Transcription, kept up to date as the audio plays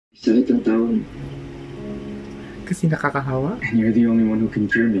Sakit ang tawag. Kasi nakakahawa? And you're the only one who can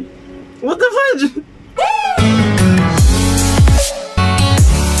cure me. What the fudge?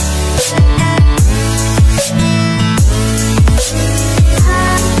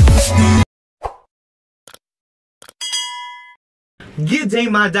 Good day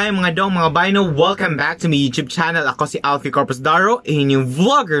mga dong, mga bino. Welcome back to my YouTube channel. Ako si Alfe Corpuz Daro, inyong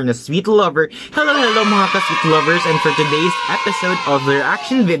vlogger na sweet lover. Hello mga ka-sweet lovers, and for today's episode of the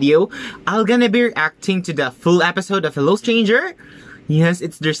reaction video, I'm gonna be reacting to the full episode of Hello Stranger. Yes,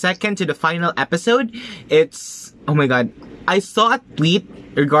 it's their second to the final episode. It's, oh my god, I saw a tweet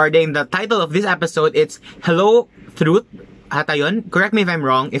regarding the title of this episode. It's Hello Truth. Ata yun? Correct me if I'm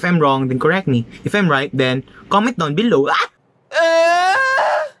wrong. If I'm wrong, then correct me. If I'm right, then comment down below.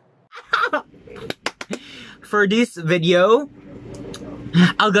 For this video,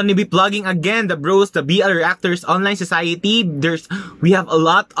 I'm gonna be plugging again the bros, the BL Reactors Online Society. We have a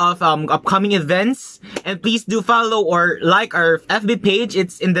lot of upcoming events, and please do follow or like our FB page.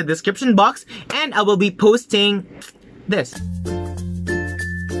 It's in the description box, and I will be posting this.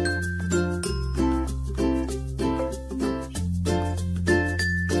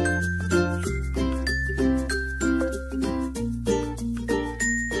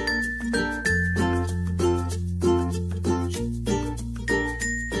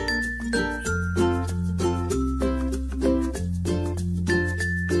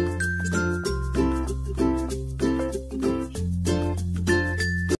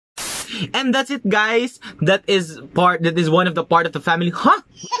 And that's it, guys. That is one of the part of the family. Huh?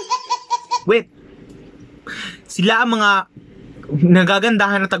 Wait. Sila ang mga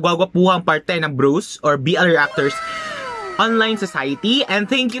nagagandahan na tagwagwapuhang parte ng bros or BL Reactors Online Society. And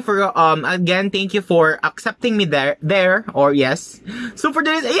thank you for again, thank you for accepting me there or yes. So for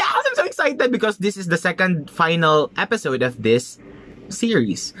this, yeah, I'm so excited because this is the second final episode of this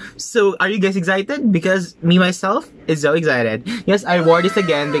series. So are you guys excited? Because me myself is so excited. Yes, I wore this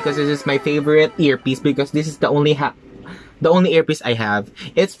again because this is my favorite earpiece, because this is the only earpiece I have.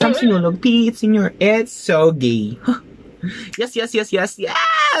 It's from Sinulog P. It's so gay.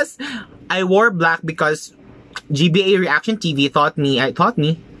 Yes. I wore black because GBA Reaction TV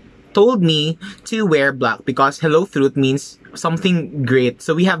told me to wear black because Hello Truth means something great.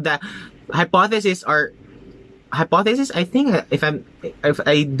 So we have the hypothesis, I think, if I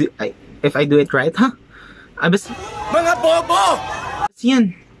do it right, huh? Mga bobo!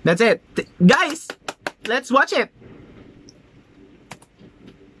 Yan. That's it. Guys, let's watch it.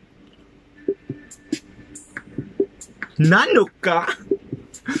 Nano ka?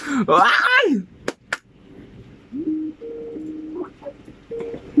 Ay!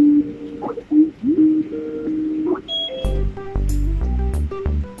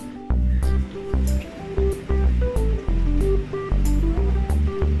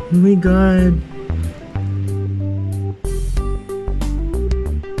 Oh my god.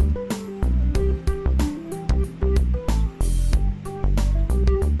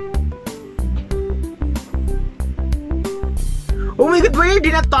 Oh my god, why are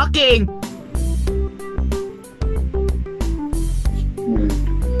they not talking?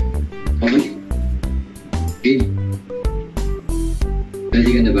 Okay. Hey.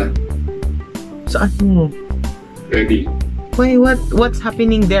 Ready ka na ba? Saan mo? Ready. Wait, what's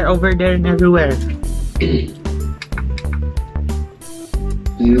happening there, over there, and everywhere?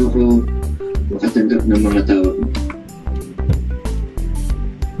 Ayoko makatanggap ng mga tawag.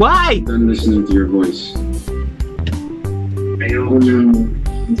 Why? I'm listening to your voice. Ayoko nang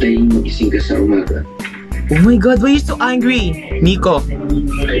hintayin magising ka sa umaga. Oh my god, why are you so angry? Nico.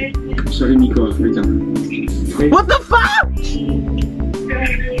 Sorry, Nico. Wait lang. What the fuck?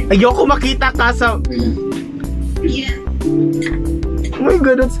 Ayoko makita ka sa... Yeah. Oh my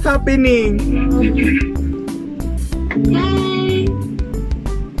god, what's happening? Hi!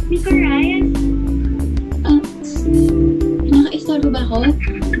 Mr. Ryan? Naka-istorbo ba ako?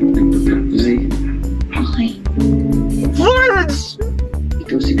 Dzai, Okay. Fudge!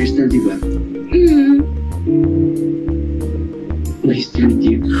 ikaw si Crystal, di ba? Nice to meet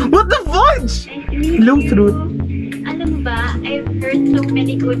you. What the fudge? Hello, Truth. Alam mo ba, I've heard so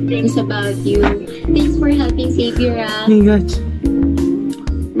many good things about you. Thanks for helping save your Oh my god.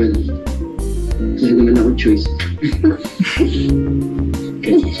 Well, wala naman akong choice.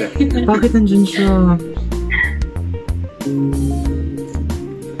 Ganyan siya. Bakit nandyan siya?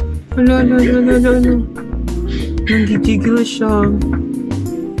 Ano. Nanggigigil siya.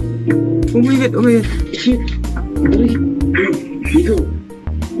 Oh my god. Aray! Nico!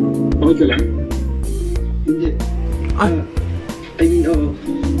 Okay ka lang? Hindi. I mean, oo.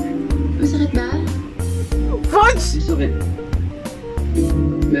 Masakit ba? Fudge! It's okay.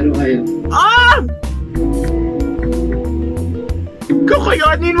 Pero kaya. Ah!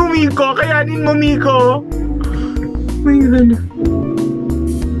 Kakayanin mo, Miko! Kayanin mo, Miko! Oh my God.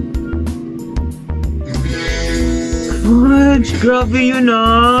 Fudge! Grabe yun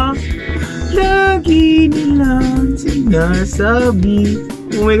ah! Lagi nilang sinasabi.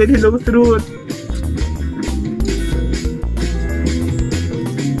 Oh my God, hello, truth!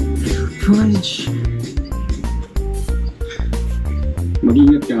 Fudge!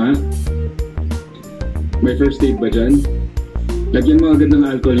 Mag-ingat ka ha. May first aid ba dyan? Lagyan mo agad ng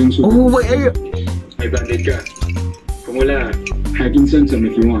alcohol yung suka. Oh, wait, ay... May bandage ka. Kung wala, hacking some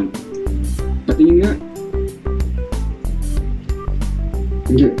if you want. Patingin nga.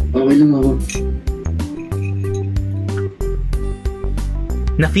 Hindi, okay lang ako.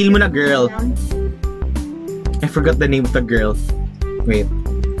 Na-feel mo na, girl. I forgot the name of the girl. Wait.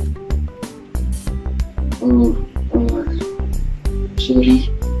 Oh, sorry.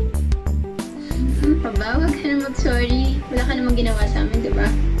 Pa ba? Huwag ka na mag-sorry. Wala ka namang ginawa sa amin, diba?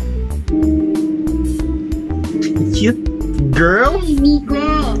 Cute girl? Ay,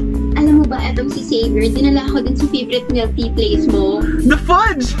 Miko! Alam mo ba, etong si Xavier, dinala ko din sa favorite milk tea place mo. The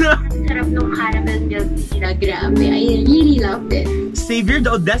fudge! Sarap ng caramel milk tea nila. Grabe. I really loved it. Xavier,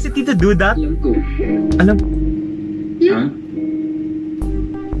 the audacity to do that? Alam ko. Alam. Ha?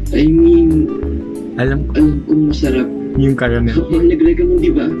 I mean, Alam kung masarap. yung caramel. Ang nagrega mo,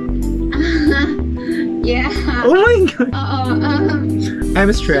 di ba? Yeah. Oh my God! Oo. I'm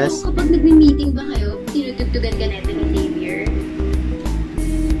stressed. So, kapag nag-meeting ba kayo, tinutugtugan ka neto ni Xavier?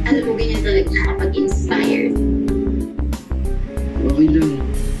 Alam mo, ganyan talaga siya kapag inspired. Okay lang.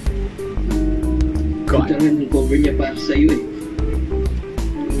 God. Kailangan ng cover niya para sa'yo eh.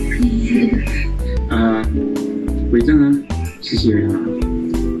 Wait lang ha. Sisira na.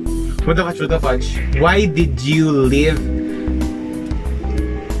 What the fudge? Why did you leave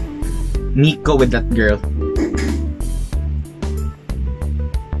Nico with that girl?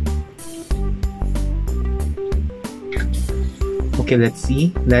 Okay, let's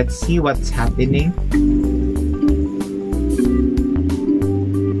see. Let's see what's happening.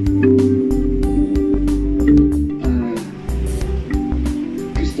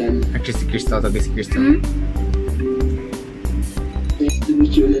 Crystal. Actually, si Crystal. Sabi si Crystal. Nice to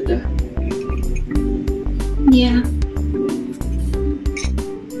meet you ulit ah. Yeah.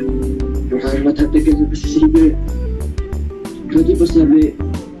 Mukhang matatagal na ba si Xavier? Pwede ba sabi,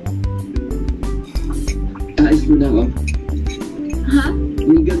 aalis mo na ako? Ha?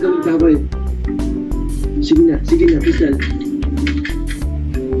 May gagawin pa ako eh. Sige na, Crystal.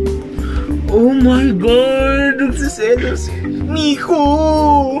 Oh my God! Nagsiselos. Nico!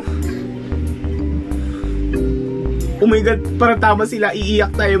 Oh my God, parang tama sila.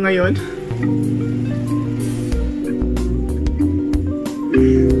 Iiyak tayo ngayon.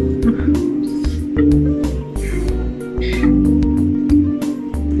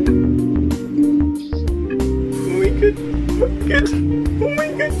 Oh my God. Bakit? Oh my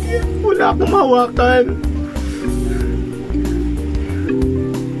God, kid. Wala akong mahawakan.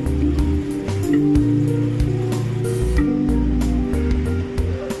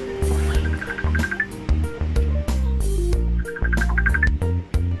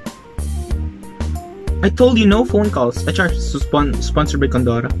 I told you no phone calls. HR, sponsored by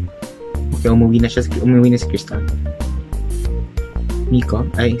Condora. Okay, umuwi na si Crystal. Nico,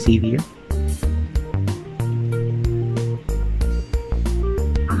 ay Xavier.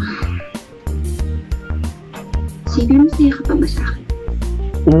 Xavier, masaya ka pa ba sa akin?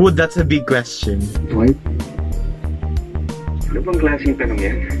 Oh, that's a big question. What? Ano bang klaseng tanong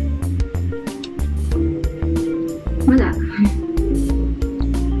yan? Wala.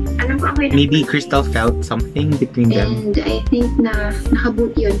 Alam ko ako yun. Maybe Crystal felt something between them. And I think na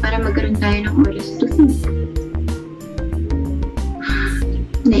nakabuti yun para magkaroon tayo ng oras to think.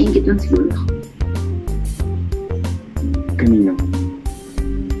 Nainggit lang siguro ako. Kanino?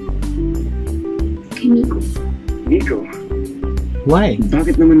 Kay Nico. Nico? Why?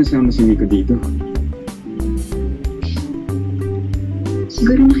 Bakit naman nasama si Nico dito?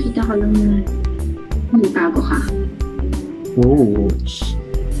 Siguro nakita ko lang na may bago ka. Oh.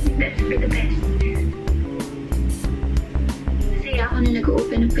 Best for the best. Masaya ako na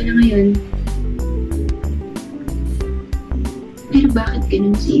nag-open up ka na ngayon. Pero bakit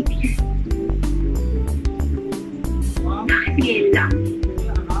ganun, Xavier? Bakit ngayon lang?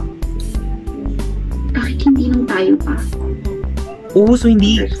 Bakit hindi lang tayo pa? Oh, so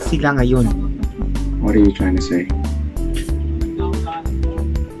hindi sila ngayon. What are you trying to say?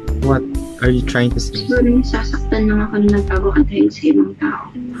 What are you trying to say? Siguro nasasaktan lang ako na nagbago ka dahil sa ibang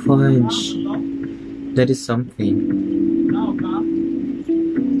tao. Fudge. That is something.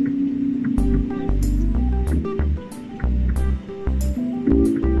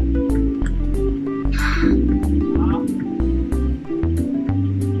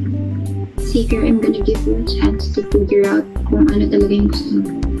 here, I'm gonna give you a chance to figure out kung ano talaga yung gusto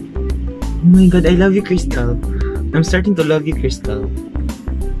mo. Oh my God, I love you, Crystal. I'm starting to love you, Crystal.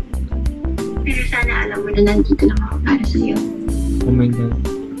 Pero sana alam mo na nandito lang ako para sa'yo. Oh my God.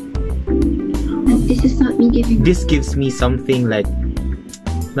 And this is not me giving. This gives me something like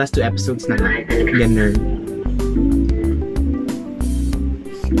last 2 episodes na ganun.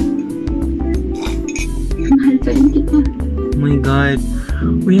 Mahal pa rin kita. Oh my God.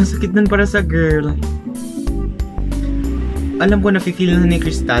 Uy, ang sakit nun para sa girl. Alam ko na feel na ni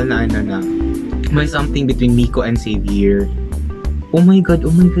Crystal na ano na may something between Miko and Xavier. Oh my God, oh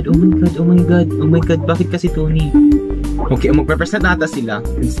my God, oh my God, oh my God, oh my God, bakit kasi Tony? Okay, magpe-present nata sila.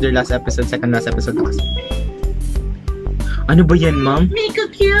 It's their last episode, second last episode na kasi. Ano ba yan, ma'am? Miko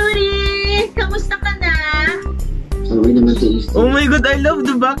cutie! Kamusta ka na? Okay naman sa East. Oh my God, I love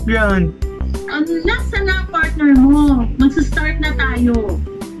the background. Nasa na ang partner mo? Magsa-start na tayo.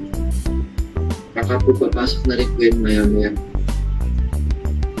 Baka po papasok na rin ko yun maya-maya.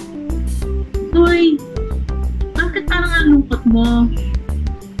 Uy, bakit parang ang lungkot mo?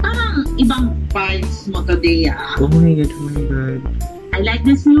 Parang ibang vibes mo today, ah. Oh my God, oh my God. I like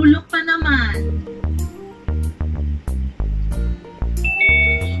this new look pa naman.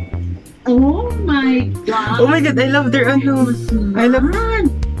 Oh my God! Oh my God, I love their ano. I love...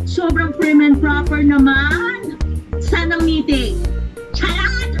 Sobrang prim and proper naman. Sana meeting.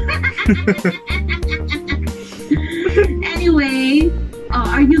 Charot! Anyway,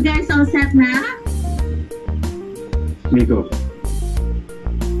 are you guys all set na? Miko.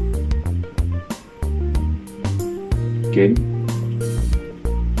 Kid?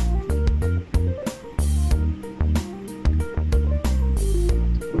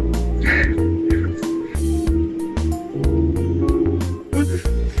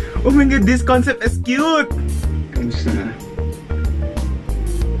 Oh my God, this concept is cute! Kamusta na?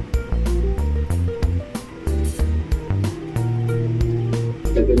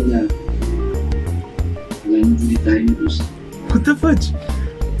 Tagal na. Wala nang hindi tayo nag-usap. What the fudge?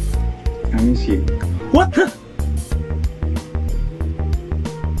 I miss you. What the?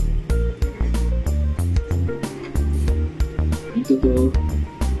 Ang totoo,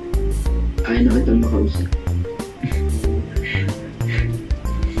 ayaw na kitang makausap.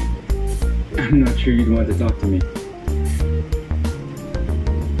 I'm not sure you'd want to talk to me.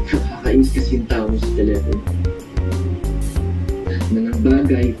 Nakakainis kasi yung tao mo sa telepono. Na ng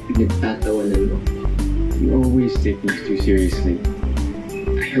bagay, pinagtatawanan mo. You always take things too seriously.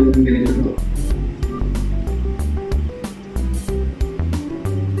 Ayaw ang ganito ko.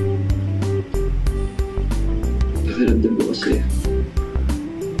 Nakaramdam ko kasi.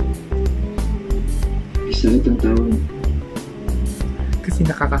 Isa itong tao mo. Kasi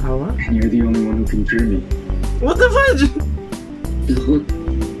nakakahawa? And you're the only one who can cure me. What the fudge? Takot.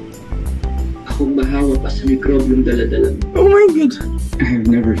 Akong mahawa pa sa mikrobyong dala-dala mo. Oh my God. I have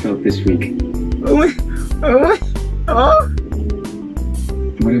never felt this weak. Oh my... Oh my... Oh!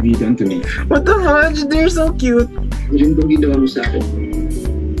 What have you done to me? What the fudge? They're so cute. Ano rin bang ginawa mo sa akin?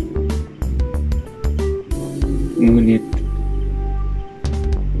 Ngunit,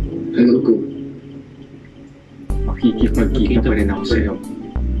 alam ko, makikipagkita pa rin ako sa'yo.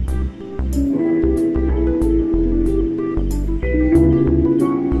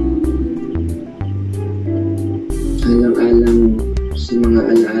 Alang-alang sa mga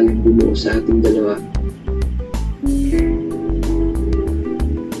alaalang bumuo sa ating dalawa.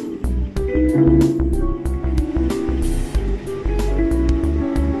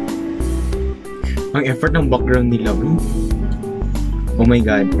 Ang effort ng background nila. Oh my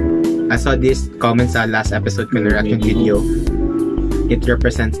God. I saw this comment sa last episode ko na reaction video. It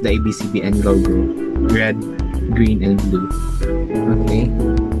represents the ABCBN logo. Red, green, and blue. Okay.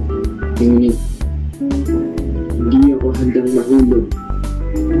 Ngunit, hindi ako handang mahulog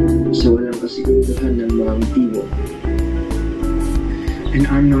sa walang kasiguraduhan ng mga ngiti mo. And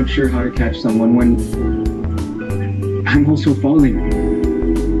I'm not sure how to catch someone when I'm also falling.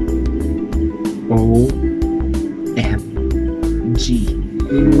 OMG.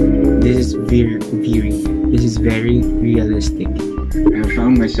 This is very realistic. I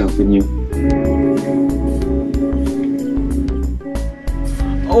found myself in you.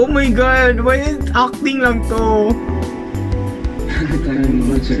 Oh my God! Why is acting lang to? Tayo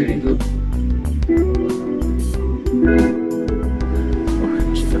naman sa ganito.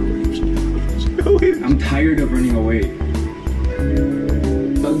 I'm tired of running away.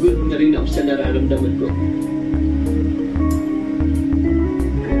 Pagod na rin ako sa nararamdaman ko.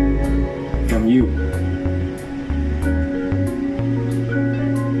 From you.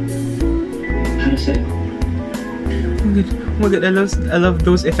 Para sa'yo. my God, I love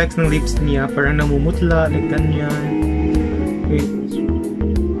those effects ng lips niya. Parang namumutla, like ganyan. Wait.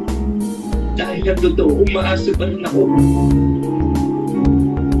 Dahil ang totoo, umaasa pa rin ako.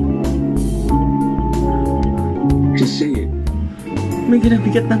 Just say it. Oh my God, ang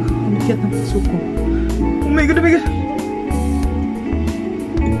bigat ng puso ko. Oh my God, oh my God.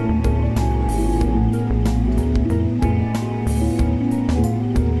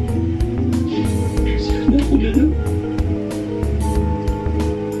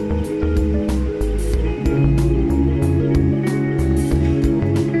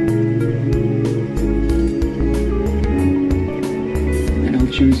 And I'll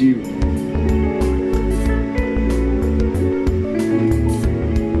choose you.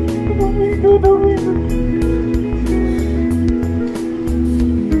 Oh my God, oh my God, oh my God.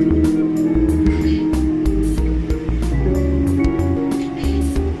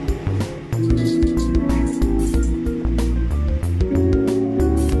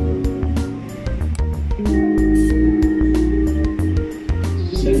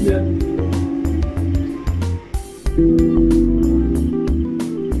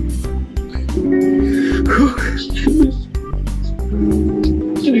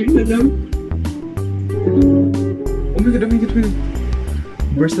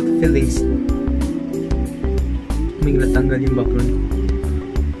 Burst of feelings. Oh my God, natanggal yung background ko.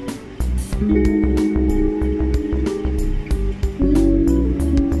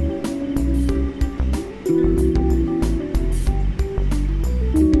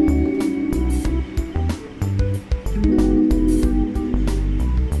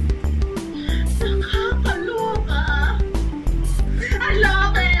 Nakakaloka. I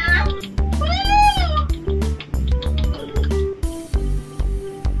love it. Woo!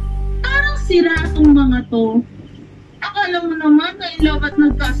 Parang sira tong mga to. Akala mo naman na in love at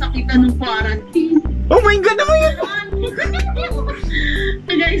nagkasakitan ng quarantine. Oh my God, oh my God.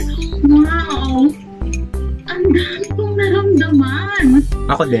 Guys, wow. Ang dami kong naramdaman.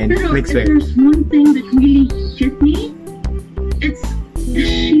 Ako din, Pero like if swear. there's one thing that really hit me, it's the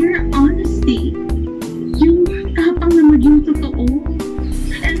sheer honesty. Yung tapang na maging totoo.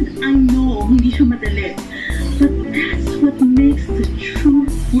 And I know, hindi siya madali. But that's what makes the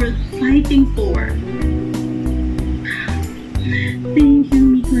truth worth fighting for. Thank you,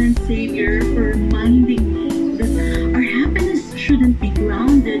 Miko and Savior, for reminding me that our happiness shouldn't be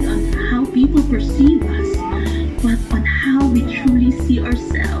grounded on how people perceive us, but on how we truly see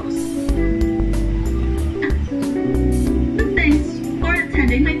ourselves. Thanks for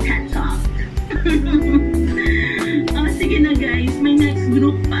attending my TED Talk. Oh, sige na guys, may next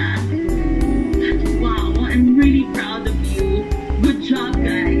group pa. Wow, I'm really proud of you. Good job,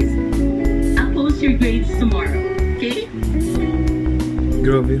 guys. I'll post your grades tomorrow, okay?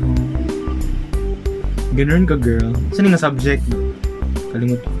 Grabe ho. Ganun ka, girl. Saan nga subject?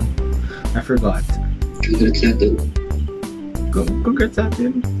 Kalimut ko. I forgot. Congrats natin. Congrats sa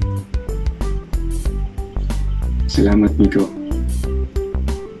atin. Salamat, Miko.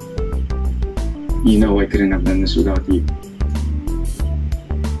 You know I couldn't have done this without you.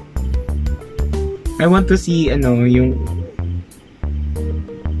 I want to see, yung...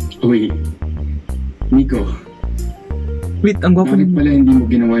 Wait. Miko, Wait, ang gwapo bakit niya. pala hindi mo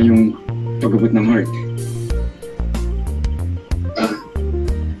ginawa yung pag-abot ng heart?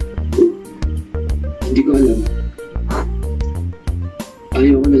 Hindi ko alam.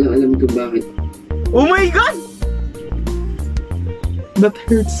 Ayaw ko na lang alam kung bakit. Oh my God! That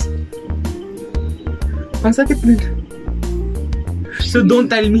hurts. Ang sakit nun. So don't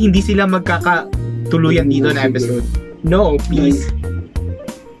tell me hindi sila magkakatuluyan dito na episode. No, please.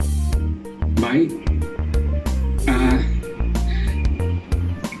 Bye?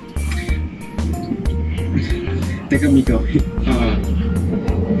 Teka, Miko.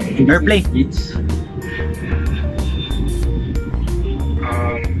 Airplay. It's...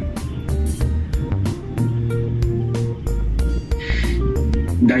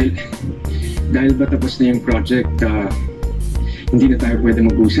 Dahil ba tapos na yung project, hindi na tayo pwede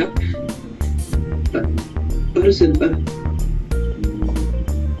mag-usap? Para saan pa?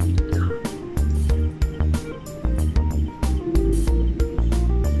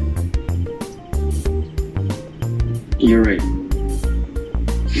 You're right.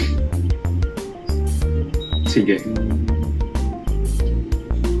 Sige.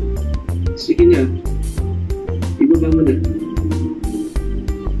 Sige na. Ibaba mo na.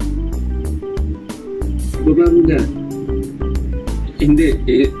 Ibaba mo na. Hindi.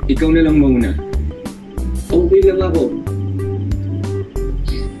 Ikaw na lang mauna. Okay lang ako.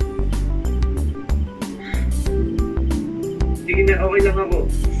 Sige na, okay lang ako.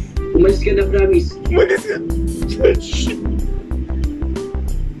 Umalis ka na, promise. Umalis ka.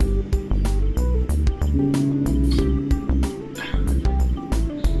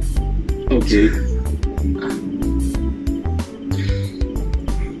 Okay.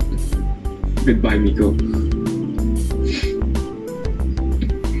 Goodbye, Miko.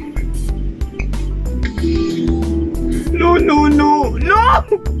 No, no, no, no!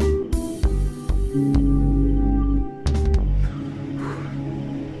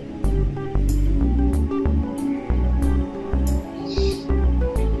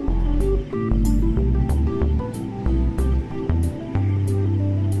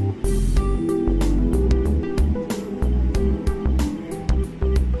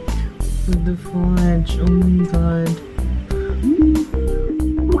 The fudge, oh my god.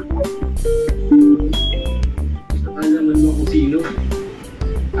 Akala mo kung sino?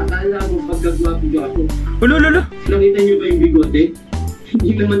 Akala mo pagkagwapo-gwapo. Ulo, ulo, ulo. Nakita niyo ba yung bigote?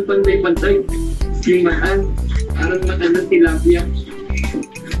 Hindi naman pantay-pantay. Yung mata, parang mata ng tilapia.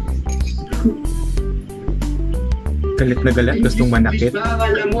 Galit na galit, gustong manakit.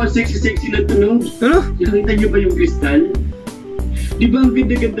 Akala mo, sexy-sexy na tunog. Ano? Nakita niyo ba yung kristal? Di ba ang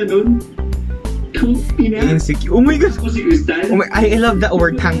ganda-ganda nun? Insecure. Oh my god. Ako si Kristal. Oh my, I love that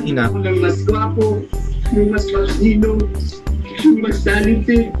word, tangina. Ako ng mas gwapo, yung mas magsino, yung mas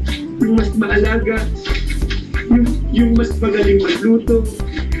talented, yung mas maalaga, yung mas magaling magluto.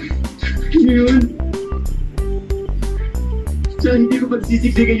 Yun. So, hindi ko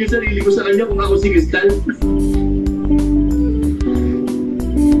pagsisigdigan yung sarili ko sa kanya kung ako si Kristal.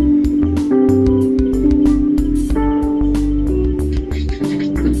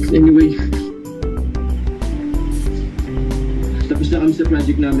 Anyway, tapos na kami sa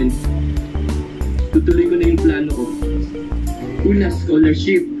project namin. Tutuloy ko na yung plano ko. Una,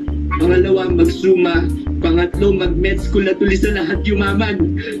 scholarship. Pangalawa, magsuma. Pangatlo, mag-med school na tulis na lahat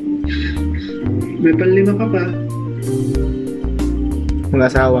yumaman. May panlima ka pa. Mga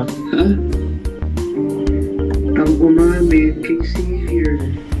asawa. Ha? Ang umami kay Xavier.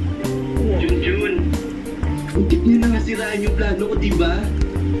 Junjun. Huwag niyo na nga siraan yung plano ko, diba?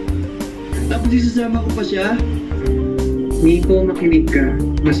 Tapos isasama ko pa siya. Miko, makinig ka.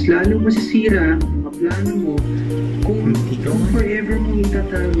 Mas lalo masisira ang mga plano mo kung forever mong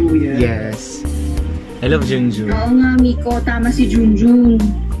itatago yan. Yes. I love Junjun. Oo nga, Miko. Tama si Junjun.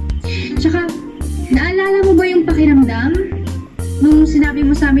 Tsaka, naalala mo ba yung pakiramdam? Nung sinabi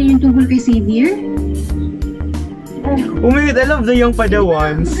mo sa amin yung tungkol kay Xavier? Oh my god, I love the young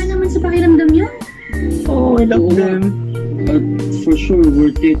Padawans. Baka naman sa pakiramdam niya? Oh, I love them. At for sure,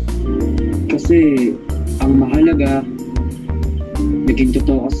 worth it. Kasi, ang mahalaga, naging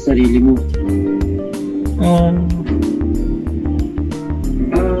totoo ka sa sarili mo. Oh.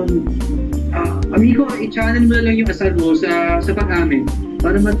 Amigo, i-channel mo na lang yung asal mo sa pag-amin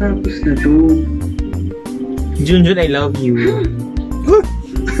para matapos na to. Junjun, I love you.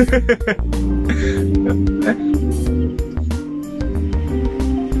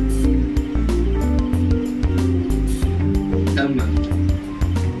 Tama.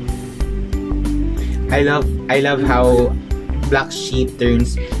 I love how Black Sheep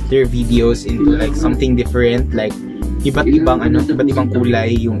turns their videos into like something different, like iba't ibang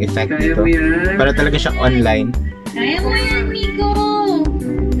kulay yung effect nito. Para talaga siyang online. Kaya mo yan, Miko!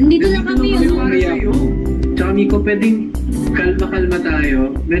 Nandito na kami yun. Tsaka Miko, pwedeng kalma-kalma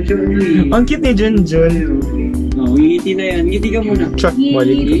tayo. Medyo Ang cute ni Junjun. Oh, ngiti na yan. Ngiti ka muna. Chak,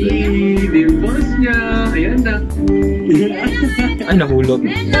 mali ko. Dimples niya. Ayan na. Ay, nahulog.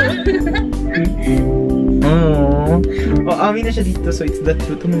 Oh, amin na siya dito. So, it's the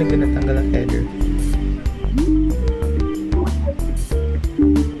truth. Tumalag na natanggal ang header.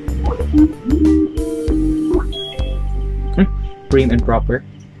 Prim and proper.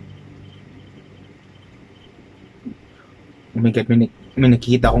 Oh my god, may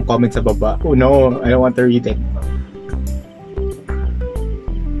nakikita akong comment sa baba. Oh no, I don't want to read it.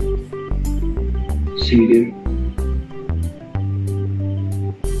 Sige.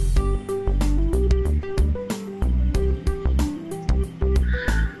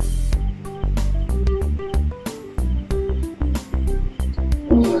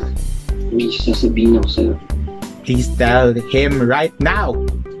 May sasabihin ako sa'yo. Please tell him right now.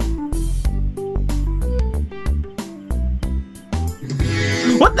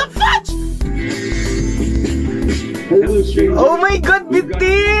 What the fudge? Hello, stranger. Oh my god,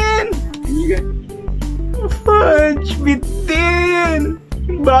 Bitin! Fudge, Bitin!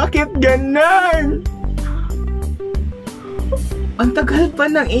 Bakit ganon? Ang tagal pa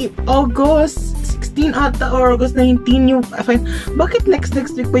ng 8 August. 16 ata or August 19 yung bakit next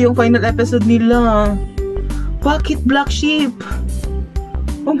week pa yung final episode nila? Bakit Black Sheep?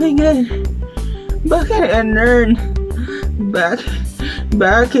 Oh my god. Bakit Nern?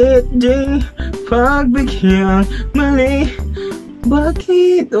 Bakit di pagbigyan mali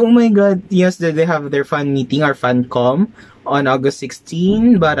Bakit? Oh my god. Yes, they have their fan meeting or fan com on August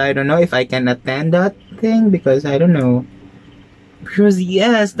 16, but I don't know if I can attend that thing because I don't know. Because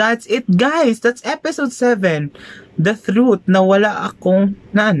yes, that's it guys. That's episode 7. The truth na wala akong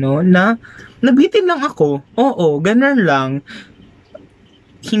nabitin lang ako. Oo, ganun lang.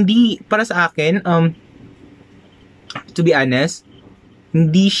 Hindi para sa akin to be honest,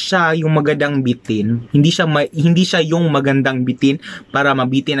 hindi siya yung magandang bitin. Hindi siya yung magandang bitin para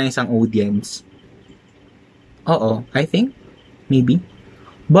mabitin ang isang audience. Oo, I think maybe.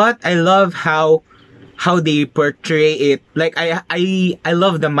 But I love how they portray it. Like I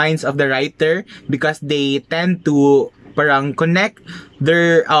love the minds of the writer because they tend to parang connect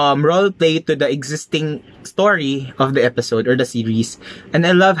their role play to the existing story of the episode or the series. And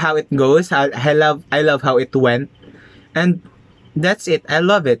I love how it goes. I love how it went. And that's it. I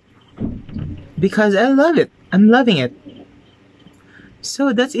love it. Because I love it. I'm loving it.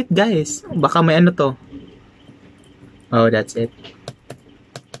 So that's it guys. Baka may ano to. Oh, that's it.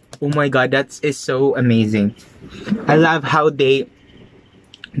 Oh my god, that is so amazing. I love how they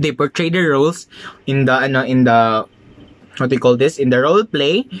portray the roles in the what do you call this, in the role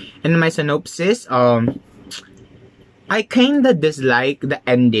play. And my synopsis, I kinda dislike the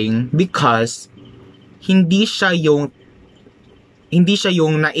ending because hindi siya yung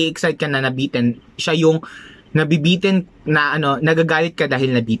na-excite ka na nabitin. Siya yung nabibitin na nagagalit ka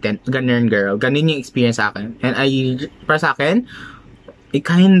dahil nabitin. Ganun girl. Ganun yung experience sa akin. And para sa akin,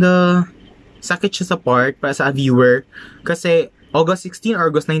 kinda sakit siya sa part para sa viewer. Kasi August 16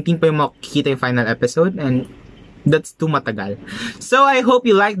 or August 19 pa yung makikita yung final episode. And that's too matagal. So I hope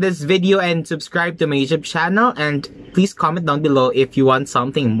you like this video and subscribe to my YouTube channel. And please comment down below if you want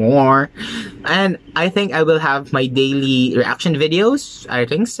something more. And I think I will have my daily reaction videos. I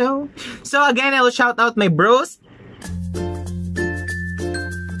think so. So again, I will shout out my bros.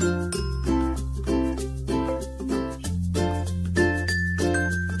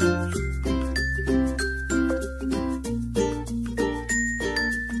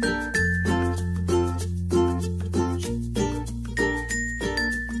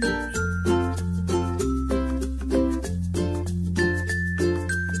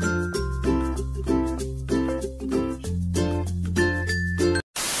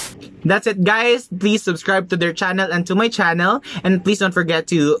 That's it guys. Please subscribe to their channel and to my channel. And please don't forget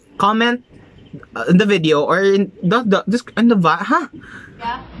to comment in the video or in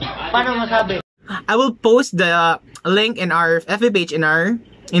I will post the link in our FB page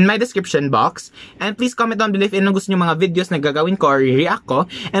in my description box. And please comment down below if ano gusto nyo mga videos na gagawin ko or react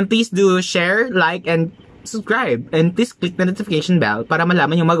ko. And please do share, like, and subscribe. And please click the notification bell para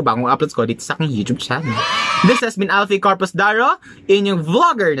malaman yung mga bagong uploads ko dito sa aking YouTube channel. This has been Alfe Corpuz Daro, inyong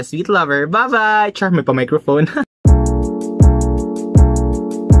vlogger na sweet lover. Bye-bye! Char, may pa-microphone.